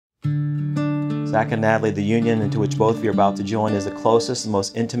Zach and Natalie, the union into which both of you are about to join is the closest and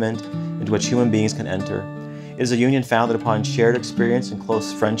most intimate into which human beings can enter. It is a union founded upon shared experience and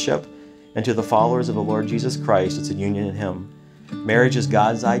close friendship, and to the followers of the Lord Jesus Christ, it's a union in Him. Marriage is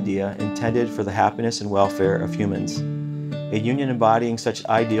God's idea, intended for the happiness and welfare of humans. A union embodying such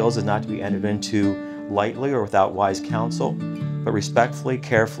ideals is not to be entered into lightly or without wise counsel, but respectfully,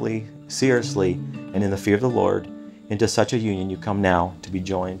 carefully, seriously, and in the fear of the Lord. Into such a union you come now to be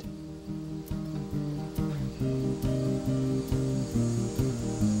joined.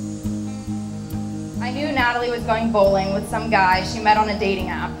 I knew Natalie was going bowling with some guy she met on a dating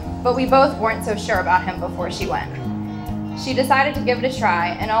app, but we both weren't so sure about him before she went. She decided to give it a try,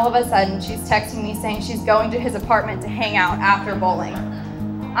 and all of a sudden she's texting me saying she's going to his apartment to hang out after bowling.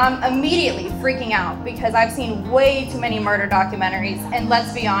 I'm immediately freaking out because I've seen way too many murder documentaries, and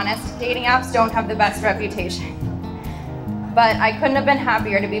let's be honest, dating apps don't have the best reputation. But I couldn't have been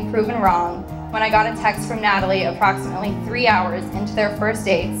happier to be proven wrong when I got a text from Natalie approximately 3 hours into their first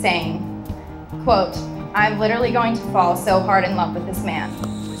date saying, quote, "I'm literally going to fall so hard in love with this man."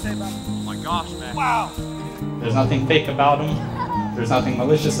 Oh my gosh, man. Wow. There's nothing fake about him. There's nothing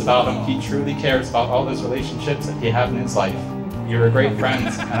malicious about him. He truly cares about all those relationships that he had in his life. You're a great friend,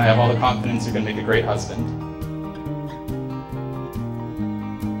 and I have all the confidence you're going to make a great husband.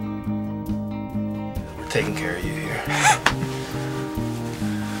 We're taking care of you here.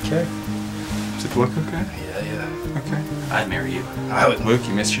 Okay. Does it look okay? Yeah. Okay. I'd marry you. I would. Luke,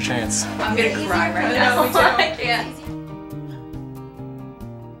 you missed your chance. I'm gonna cry right now. I can't.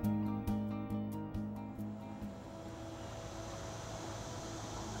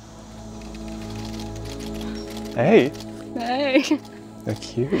 Hey. Hey. They're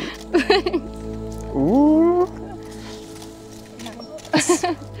cute. Ooh.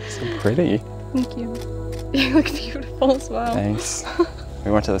 So pretty. Thank you. You look beautiful as well. Thanks. We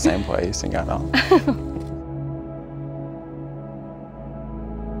went to the same place and got on.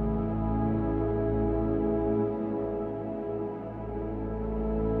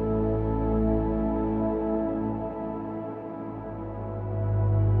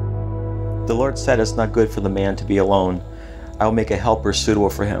 The Lord said, "It's not good for the man to be alone. I will make a helper suitable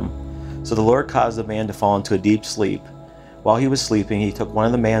for him." So the Lord caused the man to fall into a deep sleep. While he was sleeping, he took one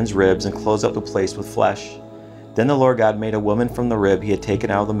of the man's ribs and closed up the place with flesh. Then the Lord God made a woman from the rib he had taken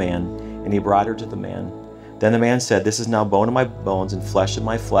out of the man, and he brought her to the man. Then the man said, "This is now bone of my bones and flesh of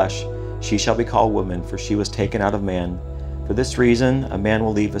my flesh. She shall be called woman, for she was taken out of man. For this reason, a man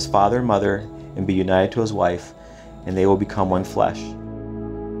will leave his father and mother and be united to his wife, and they will become one flesh."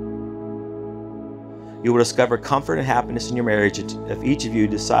 You will discover comfort and happiness in your marriage if each of you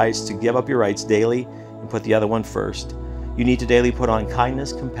decides to give up your rights daily and put the other one first. You need to daily put on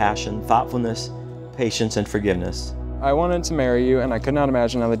kindness, compassion, thoughtfulness, patience, and forgiveness. I wanted to marry you, and I could not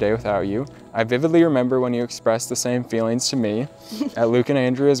imagine another day without you. I vividly remember when you expressed the same feelings to me at Luke and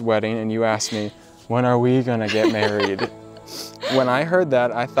Andrea's wedding, and you asked me, "When are we gonna get married?" When I heard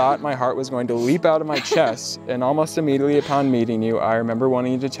that, I thought my heart was going to leap out of my chest, and almost immediately upon meeting you, I remember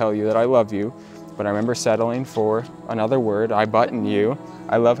wanting to tell you that I love you, but I remember settling for another word. I button you.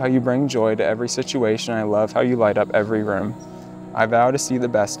 I love how you bring joy to every situation. I love how you light up every room. I vow to see the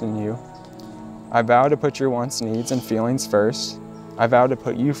best in you. I vow to put your wants, needs, and feelings first. I vow to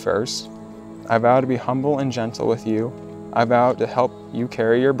put you first. I vow to be humble and gentle with you. I vow to help you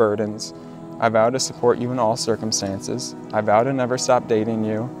carry your burdens. I vow to support you in all circumstances. I vow to never stop dating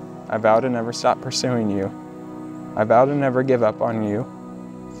you. I vow to never stop pursuing you. I vow to never give up on you.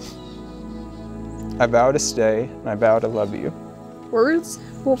 I vow to stay, and I vow to love you. Words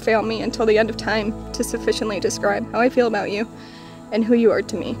will fail me until the end of time to sufficiently describe how I feel about you and who you are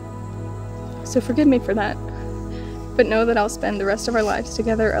to me. So forgive me for that, but know that I'll spend the rest of our lives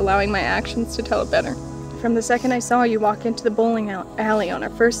together, allowing my actions to tell it better. From the second I saw you walk into the bowling alley on our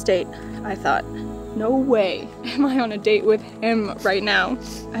first date, I thought, no way am I on a date with him right now.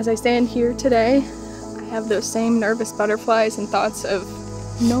 As I stand here today, I have those same nervous butterflies and thoughts of,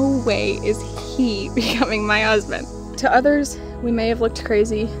 no way is he becoming my husband. To others, we may have looked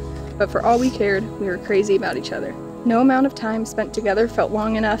crazy, but for all we cared, we were crazy about each other. No amount of time spent together felt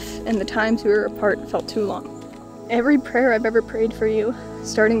long enough, and the times we were apart felt too long. Every prayer I've ever prayed for you,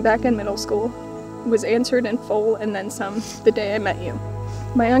 starting back in middle school, was answered in full and then some the day I met you.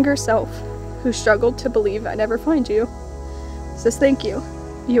 My younger self, who struggled to believe I'd ever find you, says thank you.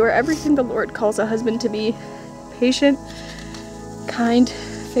 You are everything the Lord calls a husband to be: patient, kind,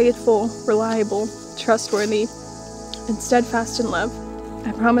 faithful, reliable, trustworthy, and steadfast in love.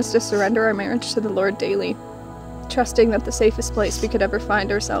 I promise to surrender our marriage to the Lord daily, trusting that the safest place we could ever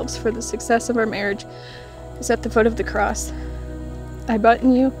find ourselves for the success of our marriage is at the foot of the cross. I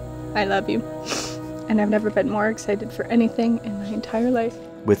button you. I love you. and I've never been more excited for anything in my entire life.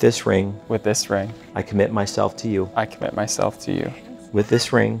 With this ring, I commit myself to you. I commit myself to you. With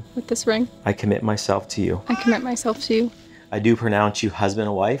this ring, I commit myself to you. I commit myself to you. I do pronounce you husband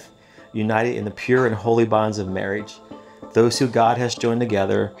and wife, united in the pure and holy bonds of marriage. Those who God has joined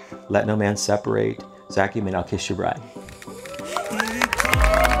together, let no man separate. Zach, you may now kiss your bride.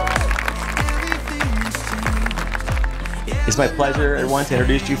 It's my pleasure, everyone, to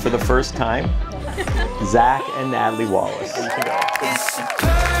introduce you for the first time, Zach and Natalie Wallace. It's a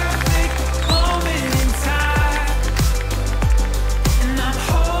perfect moment in time, and I'm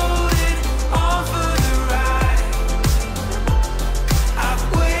holding on for the ride. I've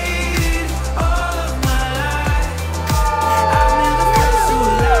waited all of my life. I've never felt so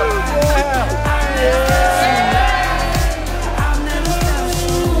alive. I've never felt so alive. I've never felt so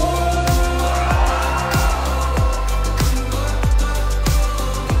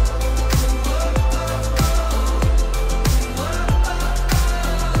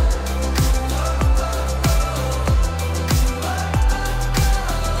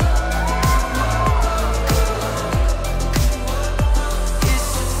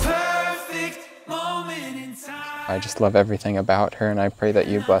I just love everything about her, and I pray that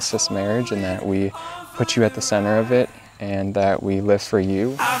you bless this marriage and that we put you at the center of it and that we live for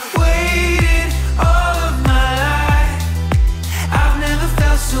you. I've waited all of my life. I've never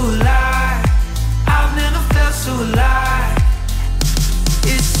felt so alive. I've never felt so alive.